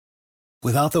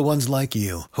Without the ones like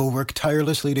you, who work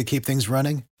tirelessly to keep things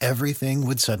running, everything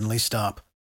would suddenly stop.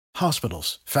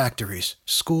 Hospitals, factories,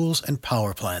 schools, and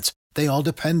power plants, they all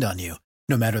depend on you.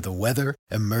 No matter the weather,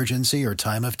 emergency, or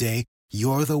time of day,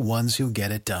 you're the ones who get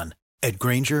it done. At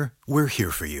Grainger, we're here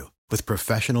for you with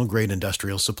professional-grade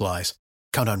industrial supplies.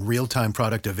 Count on real-time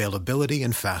product availability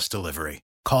and fast delivery.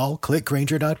 Call,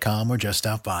 clickgrainger.com, or just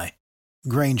stop by.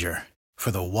 Grainger, for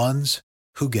the ones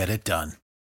who get it done.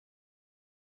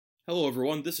 Hello,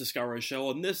 everyone. This is Scott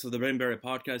Reichel, and this is the Ben Berry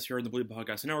Podcast here on the Bleed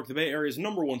Podcast Network, the Bay Area's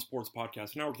 #1 sports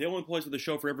podcast network, the only place with a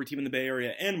show for every team in the Bay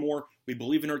Area and more. We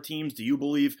believe in our teams. Do you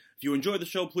believe? If you enjoy the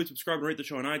show, please subscribe and rate the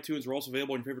show on iTunes. We're also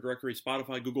available in your favorite directory,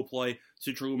 Spotify, Google Play,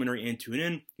 Stitcher, Luminary, and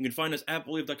TuneIn. You can find us at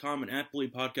Believe.com and at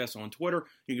Believe Podcast on Twitter.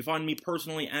 You can find me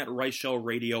personally at Reichel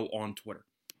Radio on Twitter.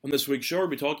 On this week's show, we'll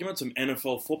be talking about some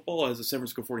NFL football as the San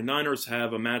Francisco 49ers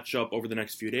have a matchup over the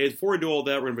next few days. Before we do all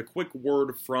that, we're going to have a quick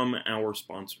word from our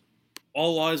sponsor.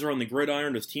 All eyes are on the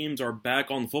gridiron as teams are back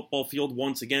on the football field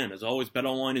once again. As always,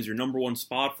 BetOnline is your #1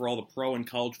 spot for all the pro and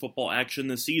college football action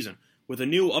this season. With a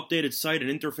new updated site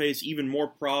and interface, even more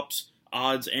props,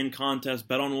 odds, and contests,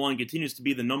 BetOnline continues to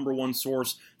be the #1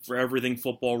 source for everything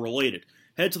football related.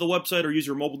 Head to the website or use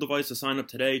your mobile device to sign up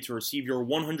today to receive your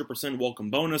 100% welcome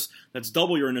bonus. That's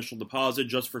double your initial deposit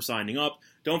just for signing up.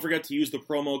 Don't forget to use the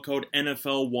promo code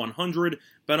NFL100.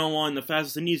 BetOnline, the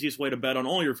fastest and easiest way to bet on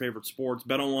all your favorite sports.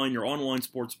 BetOnline, your online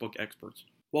sportsbook experts.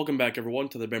 Welcome back, everyone,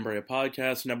 to the Ben Berry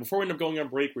Podcast. Now, before we end up going on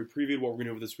break, we previewed what we're going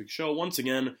to do with this week's show. Once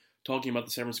again, talking about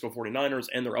the San Francisco 49ers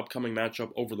and their upcoming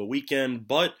matchup over the weekend.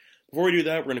 But before we do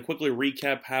that, we're going to quickly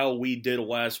recap how we did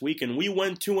last week. And we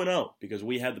went 2-0 because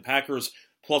we had the Packers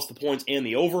plus the points and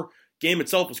the over. Game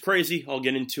itself was crazy. I'll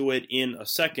get into it in a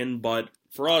second. But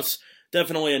for us,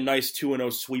 definitely a nice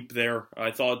 2-0 sweep there.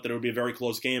 I thought that it would be a very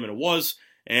close game, and it was.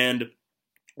 And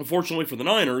unfortunately for the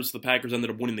Niners, the Packers ended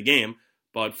up winning the game.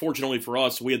 But fortunately for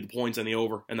us, we had the points and the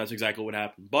over, and that's exactly what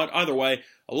happened. But either way,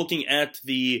 looking at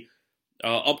the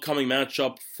upcoming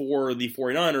matchup for the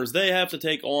 49ers, they have to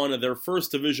take on their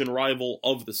first division rival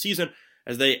of the season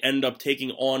as they end up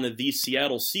taking on the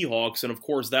Seattle Seahawks. And of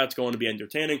course, that's going to be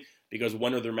entertaining because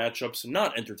when are their matchups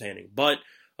not entertaining? But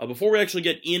before we actually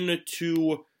get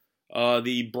into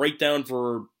the breakdown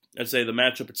for, let's say, the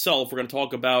matchup itself, we're going to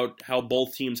talk about how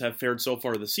both teams have fared so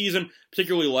far this season,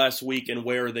 particularly last week, and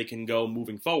where they can go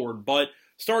moving forward. But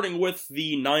starting with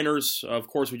the Niners, of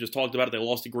course, we just talked about it. They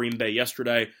lost to Green Bay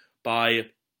yesterday on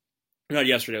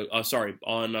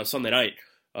Sunday night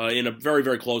in a very,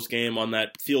 very close game on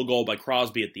that field goal by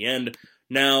Crosby at the end.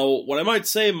 Now, what I might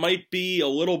say might be a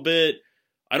little bit,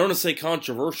 I don't want to say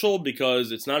controversial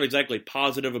because it's not exactly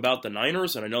positive about the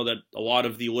Niners, and I know that a lot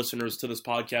of the listeners to this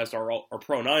podcast are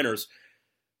pro-Niners.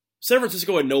 San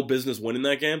Francisco had no business winning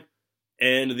that game,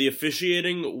 and the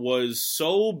officiating was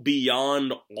so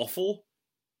beyond awful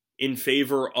in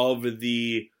favor of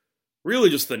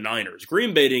really just the Niners.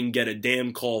 Green Bay didn't get a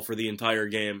damn call for the entire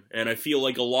game, and I feel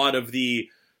like a lot of the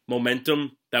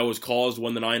momentum that was caused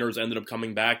when the Niners ended up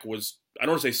coming back was, I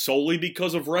don't want to say solely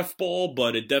because of ref ball,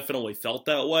 but it definitely felt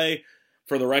that way.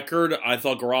 For the record, I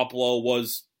thought Garoppolo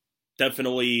was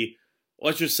definitely,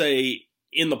 let's just say,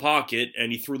 in the pocket,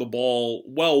 and he threw the ball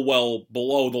well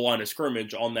below the line of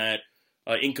scrimmage on that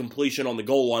incompletion on the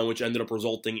goal line, which ended up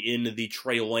resulting in the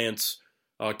Trey Lance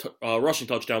rushing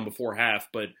touchdown before half.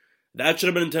 But that should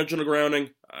have been intentional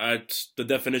grounding. It's the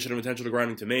definition of intentional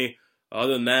grounding to me.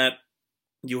 Other than that,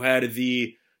 you had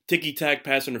the ticky-tack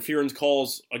pass interference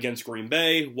calls against Green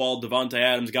Bay, while Davante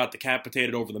Adams got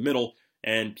decapitated over the middle,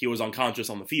 and he was unconscious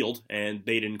on the field, and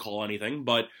they didn't call anything.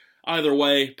 But either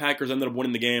way, Packers ended up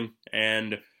winning the game,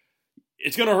 and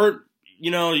it's going to hurt,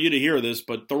 you to hear this,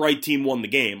 but the right team won the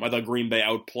game. I thought Green Bay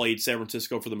outplayed San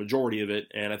Francisco for the majority of it,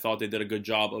 and I thought they did a good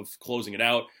job of closing it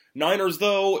out. Niners,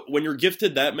 though, when you're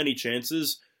gifted that many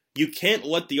chances, you can't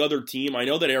let the other team, I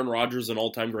know that Aaron Rodgers is an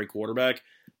all-time great quarterback,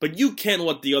 but you can't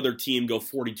let the other team go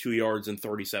 42 yards in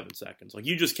 37 seconds. Like,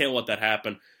 you just can't let that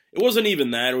happen. It wasn't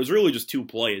even that. It was really just two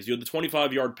plays. You had the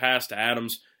 25-yard pass to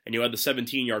Adams, and you had the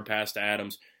 17-yard pass to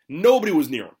Adams. Nobody was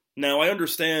near him. Now, I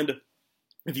understand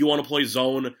if you want to play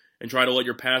zone and try to let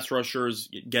your pass rushers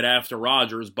get after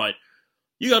Rodgers, but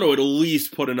you got to at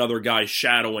least put another guy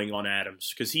shadowing on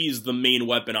Adams, because he's the main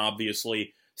weapon,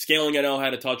 obviously. Scaling NL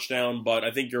had a touchdown, but I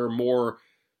think you're more,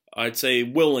 I'd say,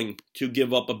 willing to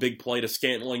give up a big play to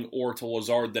Scantling or to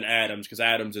Lazard than Adams, because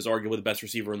Adams is arguably the best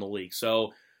receiver in the league.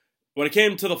 So when it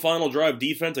came to the final drive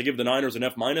defense, I give the Niners an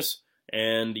F-.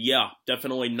 And yeah,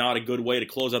 definitely not a good way to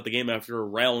close out the game after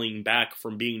rallying back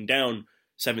from being down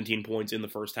 17 points in the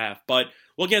first half. But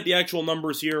looking at the actual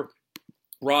numbers here,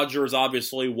 Rodgers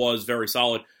obviously was very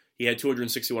solid. He had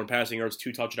 261 passing yards,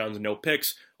 2 touchdowns, and no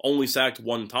picks, only sacked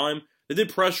 1 time. They did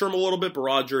pressure him a little bit, but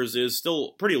Rodgers is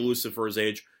still pretty elusive for his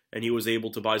age, and he was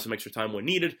able to buy some extra time when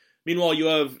needed. Meanwhile, you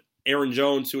have Aaron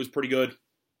Jones, who was pretty good.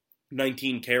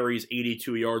 19 carries,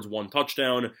 82 yards, 1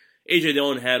 touchdown. A.J.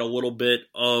 Dillon had a little bit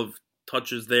of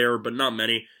touches there, but not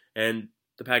many, and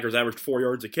the Packers averaged 4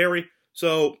 yards a carry.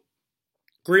 So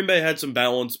Green Bay had some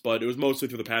balance, but it was mostly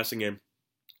through the passing game.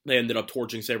 They ended up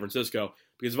torching San Francisco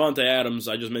because Davante Adams,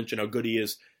 I just mentioned how good he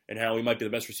is and how he might be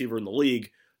the best receiver in the league.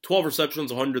 12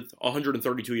 receptions,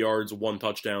 132 yards, 1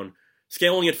 touchdown.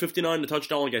 Scaling at 59 to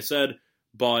touchdown, like I said,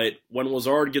 but when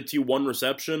Lazard gets you 1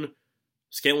 reception,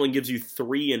 Scaling gives you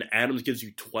 3 and Adams gives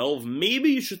you 12.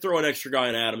 Maybe you should throw an extra guy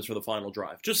in Adams for the final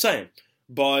drive. Just saying.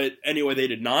 But anyway, they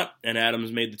did not, and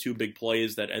Adams made the 2 big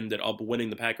plays that ended up winning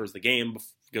the Packers the game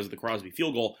because of the Crosby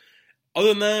field goal. Other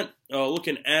than that,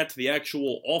 looking at the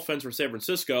actual offense for San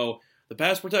Francisco, the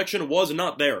pass protection was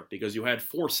not there because you had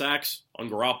 4 sacks on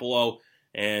Garoppolo,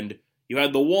 and you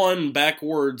had the 1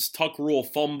 backwards tuck rule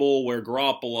fumble where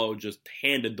Garoppolo just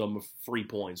handed them 3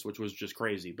 points, which was just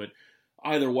crazy. But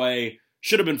either way,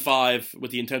 should have been 5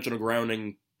 with the intentional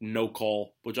grounding, no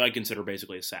call, which I consider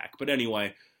basically a sack. But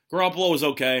anyway, Garoppolo was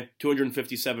okay,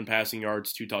 257 passing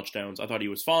yards, 2 touchdowns. I thought he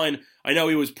was fine. I know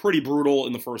he was pretty brutal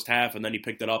in the first half, and then he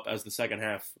picked it up as the second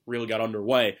half really got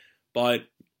underway. But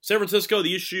San Francisco,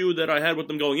 the issue that I had with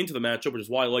them going into the matchup, which is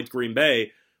why I liked Green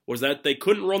Bay, was that they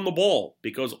couldn't run the ball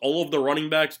because all of the running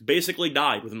backs basically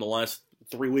died within the last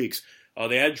 3 weeks.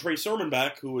 They had Trey Sermon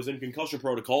back, who was in concussion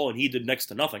protocol, and he did next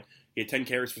to nothing. He had 10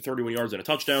 carries for 31 yards and a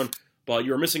touchdown, but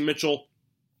you were missing Mitchell,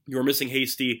 you were missing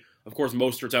Hasty, of course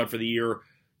Mostert's out for the year.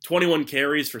 21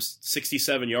 carries for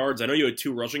 67 yards. I know you had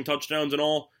 2 rushing touchdowns and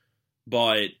all,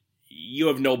 but you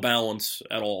have no balance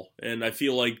at all. And I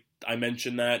feel like I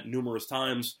mentioned that numerous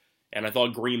times, and I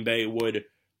thought Green Bay would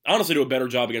honestly do a better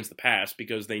job against the pass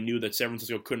because they knew that San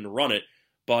Francisco couldn't run it.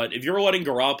 But if you're letting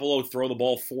Garoppolo throw the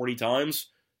ball 40 times,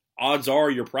 odds are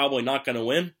you're probably not going to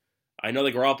win. I know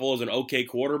that Garoppolo is an okay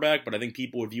quarterback, but I think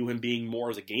people would view him being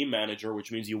more as a game manager,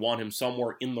 which means you want him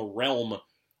somewhere in the realm,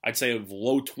 I'd say, of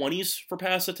low 20s for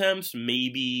pass attempts,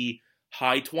 maybe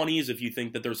high 20s if you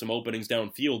think that there's some openings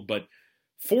downfield, but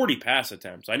 40 pass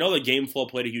attempts. I know that game flow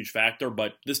played a huge factor,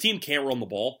 but this team can't run the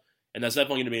ball, and that's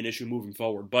definitely going to be an issue moving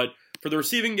forward. But for the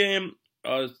receiving game,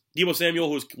 Deebo Samuel,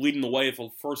 who was leading the way for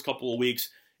the first couple of weeks,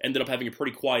 ended up having a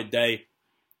pretty quiet day.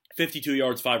 52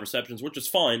 yards, 5 receptions, which is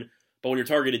fine, but when you're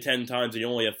targeted 10 times and you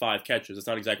only have 5 catches, it's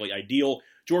not exactly ideal.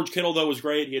 George Kittle, though, was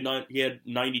great. He had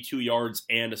 92 yards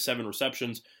and 7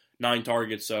 receptions, 9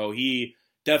 targets, so he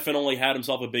definitely had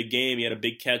himself a big game. He had a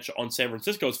big catch on San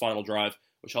Francisco's final drive,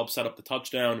 which helped set up the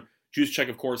touchdown. Juszczyk,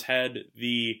 of course, had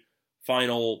the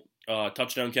final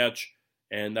touchdown catch,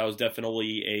 and that was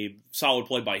definitely a solid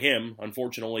play by him.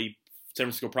 Unfortunately, San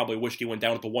Francisco probably wished he went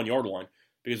down at the 1-yard line,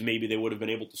 because maybe they would have been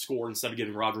able to score instead of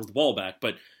giving Rodgers the ball back.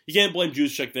 But you can't blame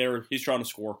Juszczyk there. He's trying to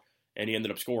score, and he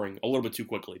ended up scoring a little bit too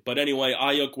quickly. But anyway,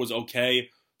 Ayuk was okay.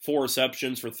 4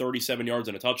 receptions for 37 yards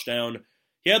and a touchdown.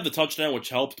 He had the touchdown, which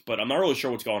helped, but I'm not really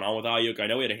sure what's going on with Ayuk. I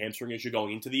know he had a hamstring issue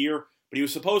going into the year, but he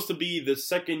was supposed to be the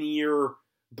second-year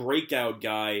breakout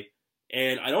guy,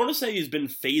 and I don't want to say he's been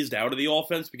phased out of the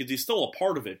offense because he's still a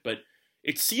part of it, but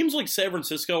it seems like San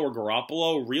Francisco or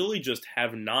Garoppolo really just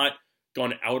have not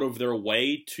gone out of their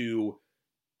way to,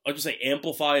 I'll just say,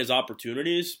 amplify his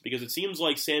opportunities, because it seems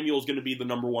like Samuel's going to be the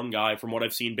number 1 guy from what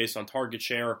I've seen based on target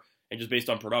share and just based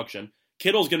on production.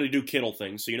 Kittle's going to do Kittle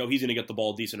things, so you know he's going to get the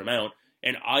ball a decent amount.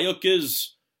 And Ayuk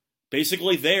is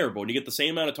basically there, but when you get the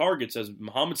same amount of targets as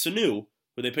Mohamed Sanu,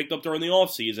 who they picked up during the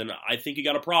offseason, I think you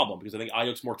got a problem, because I think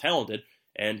Ayuk's more talented,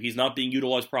 and he's not being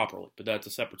utilized properly. But that's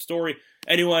a separate story.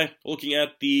 Anyway, looking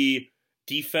at the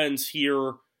defense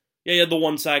here, yeah, he had the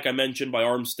 1 sack I mentioned by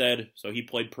Armstead, so he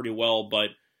played pretty well, but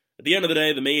at the end of the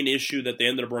day, the main issue that they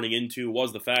ended up running into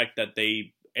was the fact that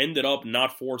they ended up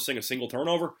not forcing a single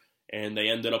turnover, and they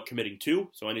ended up committing 2,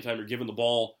 so anytime you're giving the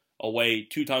ball away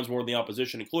 2 times more than the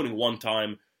opposition, including 1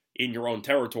 time in your own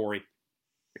territory,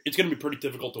 it's going to be pretty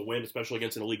difficult to win, especially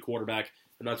against an elite quarterback,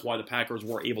 and that's why the Packers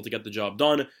were able to get the job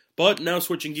done. But now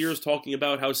switching gears, talking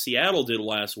about how Seattle did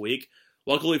last week.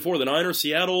 Luckily for the Niners,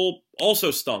 Seattle also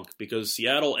stunk, because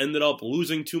Seattle ended up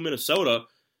losing to Minnesota,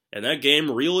 and that game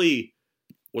really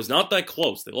was not that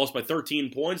close. They lost by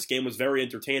 13 points. The game was very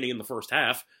entertaining in the first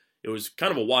half. It was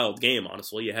kind of a wild game,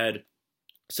 honestly. You had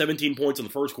 17 points in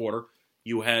the first quarter.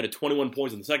 You had 21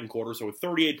 points in the second quarter, so with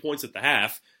 38 points at the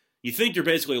half, you think you're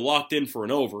basically locked in for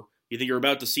an over. You think you're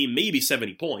about to see maybe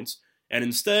 70 points, and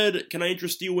instead, can I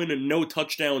interest you in no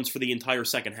touchdowns for the entire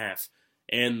second half?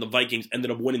 And the Vikings ended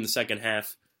up winning the second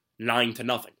half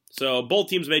 9-0. So both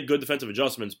teams made good defensive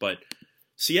adjustments, but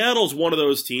Seattle's one of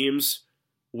those teams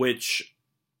which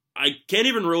I can't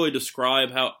even really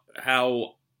describe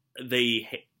how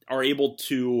they are able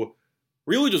to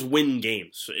really just win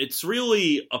games. It's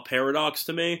really a paradox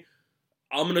to me.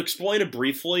 I'm going to explain it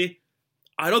briefly.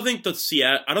 I don't think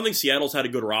Seattle's had a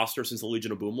good roster since the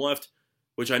Legion of Boom left,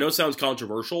 which I know sounds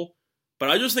controversial, but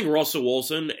I just think Russell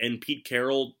Wilson and Pete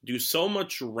Carroll do so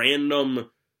much random,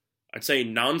 I'd say,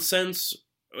 nonsense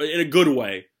in a good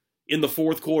way in the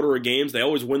fourth quarter of games. They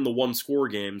always win the one-score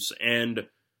games, and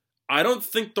I don't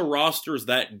think the roster is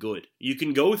that good. You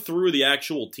can go through the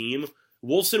actual team.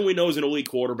 Wilson, we know, is an elite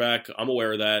quarterback. I'm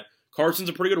aware of that. Carson's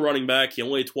a pretty good running back. He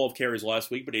only had 12 carries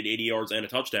last week, but he had 80 yards and a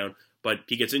touchdown. But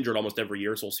he gets injured almost every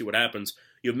year, so we'll see what happens.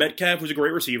 You have Metcalf, who's a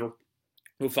great receiver,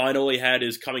 who finally had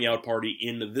his coming out party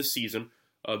in this season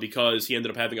because he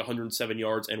ended up having 107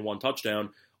 yards and 1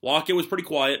 touchdown. Lockett was pretty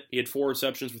quiet. He had 4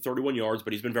 receptions for 31 yards,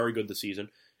 but he's been very good this season.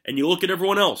 And you look at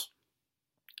everyone else,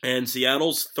 and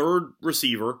Seattle's third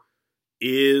receiver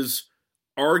is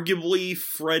arguably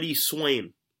Freddie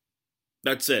Swain.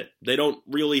 That's it. They don't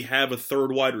really have a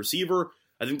third wide receiver.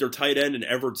 I think their tight end and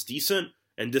Everett's decent,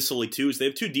 and Dissly too. So they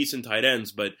have 2 decent tight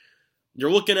ends, but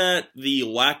you're looking at the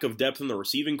lack of depth in the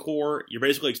receiving core. You're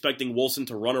basically expecting Wilson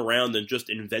to run around and just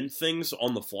invent things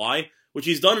on the fly, which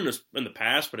he's done in the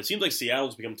past, but it seems like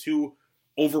Seattle's become too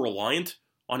over-reliant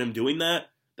on him doing that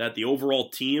the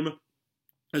overall team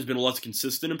has been less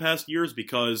consistent in past years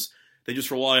because they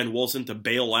just rely on Wilson to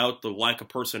bail out the lack of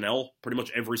personnel pretty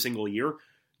much every single year.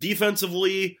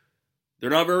 Defensively,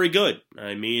 they're not very good.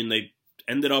 I mean, they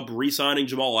ended up re-signing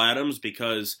Jamal Adams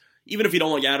because even if you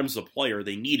don't like Adams as a player,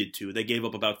 they needed to. They gave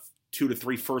up about 2 to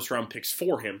 3 first-round picks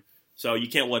for him, so you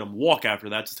can't let him walk after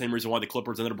that. It's the same reason why the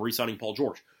Clippers ended up re-signing Paul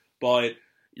George. But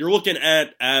you're looking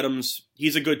at Adams.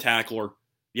 He's a good tackler.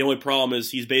 The only problem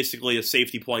is he's basically a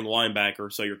safety playing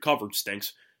linebacker, so your coverage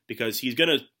stinks because he's going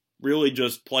to really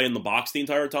just play in the box the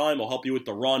entire time. He'll help you with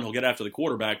the run. He'll get after the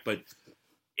quarterback, but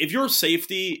if your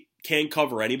safety can't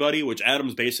cover anybody, which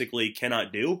Adams basically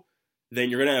cannot do, then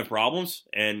you're going to have problems,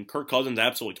 and Kirk Cousins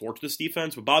absolutely torched this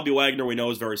defense. But Bobby Wagner, we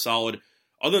know, is very solid.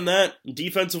 Other than that,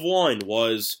 defensive line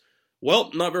was,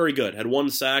 well, not very good. Had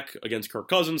 1 sack against Kirk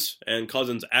Cousins, and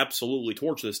Cousins absolutely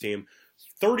torched this team.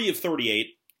 30 of 38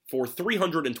 for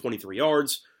 323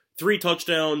 yards, 3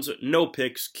 touchdowns, no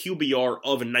picks, QBR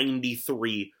of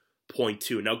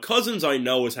 93.2. Now, Cousins, I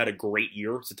know, has had a great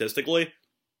year statistically,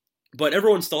 but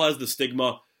everyone still has the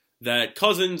stigma that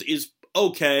Cousins is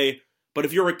okay, but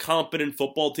if you're a competent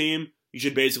football team, you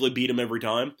should basically beat him every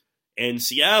time. And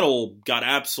Seattle got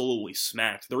absolutely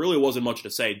smacked. There really wasn't much to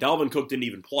say. Dalvin Cook didn't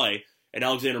even play, and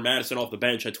Alexander Mattison off the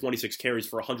bench had 26 carries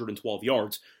for 112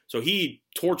 yards. So he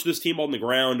torched this team on the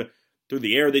ground. Through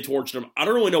the air, they torched him. I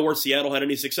don't really know where Seattle had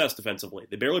any success defensively.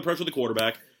 They barely pressured the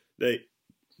quarterback. They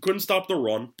couldn't stop the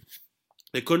run.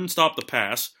 They couldn't stop the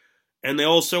pass. And they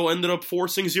also ended up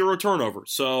forcing 0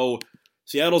 turnovers. So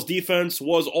Seattle's defense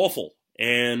was awful.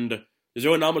 And there's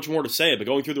really not much more to say. But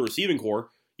going through the receiving core,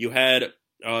 you had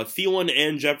Thielen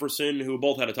and Jefferson, who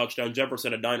both had a touchdown.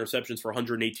 Jefferson had 9 receptions for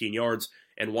 118 yards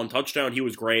and 1 touchdown. He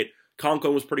was great.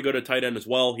 Conklin was pretty good at tight end as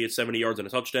well. He had 70 yards and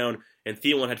a touchdown. And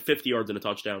Thielen had 50 yards and a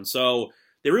touchdown. So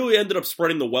they really ended up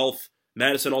spreading the wealth.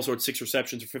 Madison also had 6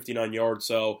 receptions for 59 yards.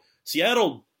 So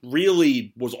Seattle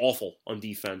really was awful on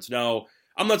defense. Now,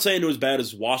 I'm not saying it was bad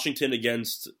as Washington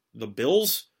against the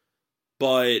Bills,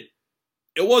 but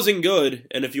it wasn't good.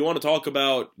 And if you want to talk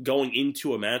about going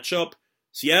into a matchup,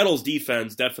 Seattle's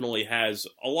defense definitely has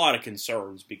a lot of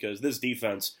concerns because this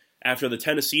defense, after the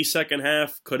Tennessee second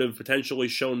half, could have potentially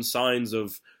shown signs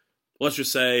of, let's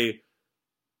just say,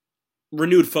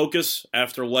 renewed focus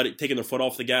after taking their foot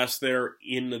off the gas there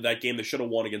in that game they should have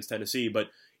won against Tennessee. But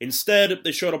instead,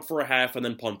 they showed up for a half and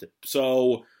then punted.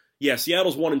 So, yeah,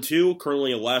 Seattle's 1-2,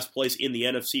 currently in last place in the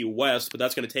NFC West, but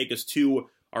that's going to take us to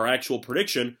our actual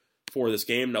prediction for this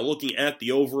game. Now, looking at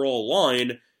the overall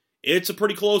line, it's a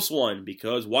pretty close one,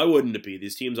 because why wouldn't it be?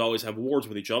 These teams always have wars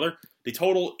with each other. The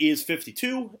total is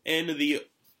 52, and the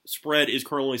spread is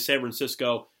currently San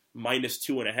Francisco minus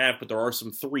 2.5, but there are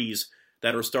some threes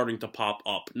that are starting to pop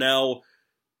up. Now,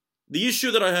 the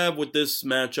issue that I have with this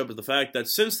matchup is the fact that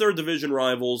since they're division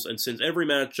rivals, and since every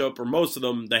matchup, or most of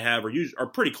them they have, are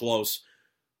pretty close,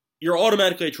 you're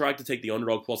automatically attracted to take the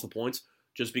underdog plus the points,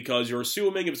 just because you're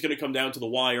assuming if it's going to come down to the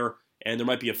wire, and there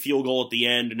might be a field goal at the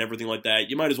end and everything like that,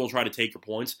 you might as well try to take your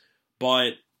points.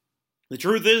 But the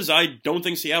truth is, I don't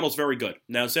think Seattle's very good.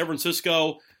 Now, San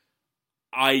Francisco,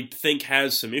 I think,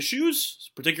 has some issues,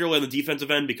 particularly on the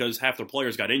defensive end, because half their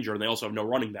players got injured, and they also have no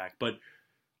running back. But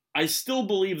I still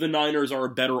believe the Niners are a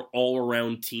better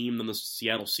all-around team than the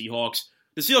Seattle Seahawks.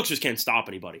 the Seahawks just can't stop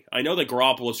anybody. I know that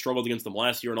Garoppolo struggled against them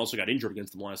last year and also got injured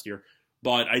against them last year,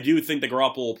 but I do think that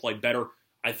Garoppolo will play better.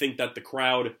 I think that the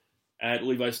crowd at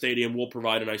Levi's Stadium will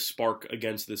provide a nice spark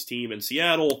against this team. And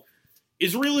Seattle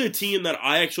is really a team that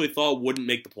I actually thought wouldn't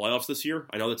make the playoffs this year.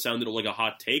 I know that sounded like a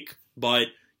hot take, but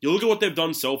you look at what they've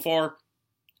done so far.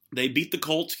 They beat the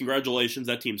Colts. Congratulations,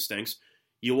 that team stinks.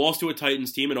 You lost to a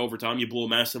Titans team in overtime. You blew a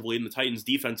massive lead, and the Titans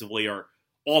defensively are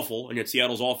awful, and yet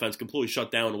Seattle's offense completely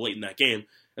shut down late in that game.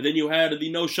 And then you had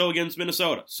the no-show against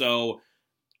Minnesota. So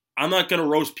I'm not going to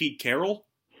roast Pete Carroll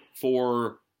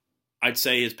for, I'd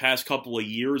say, his past couple of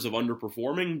years of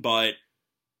underperforming, but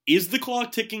is the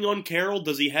clock ticking on Carroll?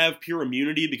 Does he have pure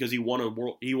immunity because he won a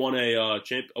world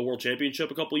championship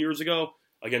a couple years ago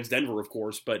against Denver, of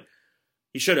course, but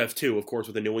he should have too, of course,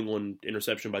 with a New England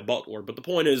interception by Butler. But the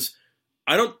point is,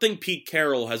 I don't think Pete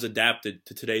Carroll has adapted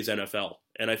to today's NFL,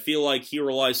 and I feel like he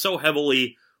relies so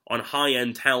heavily on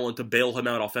high-end talent to bail him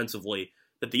out offensively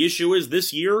that the issue is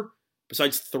this year,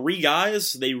 besides 3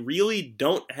 guys, they really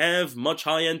don't have much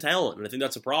high-end talent, and I think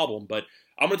that's a problem. But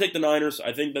I'm going to take the Niners.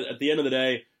 I think that at the end of the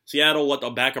day, Seattle let the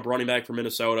backup running back from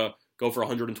Minnesota go for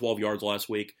 112 yards last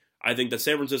week. I think that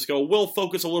San Francisco will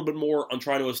focus a little bit more on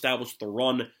trying to establish the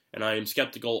run, and I am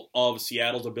skeptical of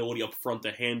Seattle's ability up front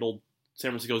to handle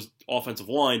San Francisco's offensive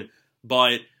line.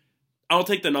 But I'll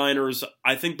take the Niners.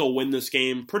 I think they'll win this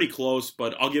game pretty close,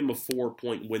 but I'll give them a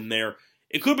 4-point win there.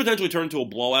 It could potentially turn into a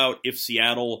blowout if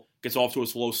Seattle gets off to a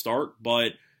slow start,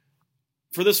 but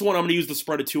for this one, I'm going to use the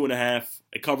spread of 2.5.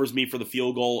 It covers me for the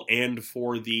field goal and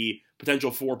for the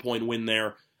potential 4-point win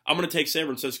there. I'm going to take San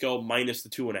Francisco minus the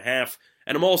 2.5,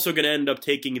 and I'm also going to end up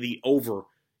taking the over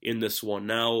in this one.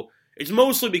 Now, it's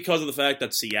mostly because of the fact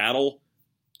that Seattle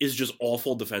is just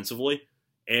awful defensively,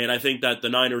 and I think that the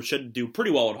Niners should do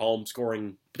pretty well at home,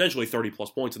 scoring potentially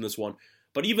 30-plus points in this one.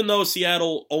 But even though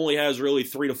Seattle only has really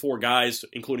 3 to 4 guys,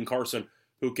 including Carson,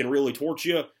 who can really torch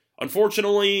you,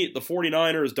 unfortunately, the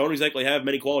 49ers don't exactly have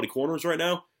many quality corners right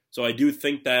now, so I do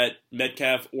think that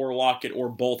Metcalf or Lockett or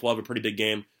both will have a pretty big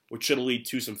game, which should lead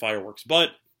to some fireworks.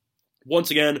 But,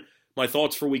 once again, my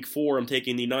thoughts for Week 4, I'm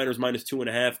taking the Niners minus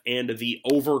 2.5 and the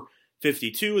over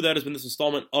 52. That has been this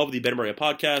installment of the Ben Maria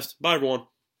Podcast. Bye, everyone.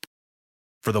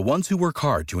 For the ones who work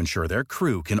hard to ensure their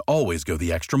crew can always go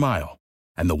the extra mile,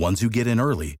 and the ones who get in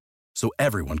early so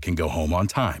everyone can go home on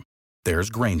time,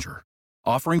 there's Grainger,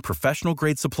 offering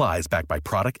professional-grade supplies backed by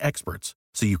product experts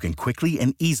so you can quickly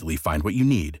and easily find what you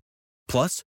need.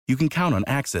 Plus, you can count on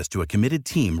access to a committed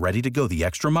team ready to go the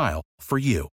extra mile for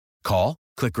you. Call,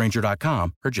 click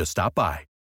Grainger.com, or just stop by.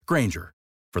 Grainger,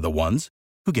 for the ones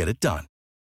who get it done.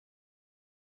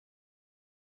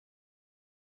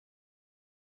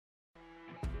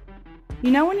 You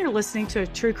know when you're listening to a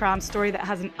true crime story that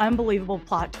has an unbelievable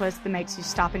plot twist that makes you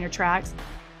stop in your tracks?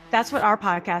 That's what our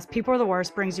podcast, People Are the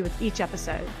Worst, brings you with each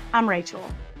episode. I'm Rachel.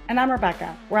 And I'm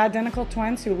Rebecca. We're identical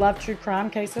twins who love true crime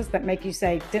cases that make you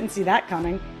say, didn't see that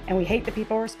coming, and we hate the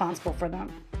people responsible for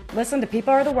them. Listen to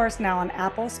People Are the Worst now on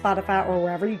Apple, Spotify, or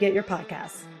wherever you get your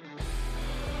podcasts.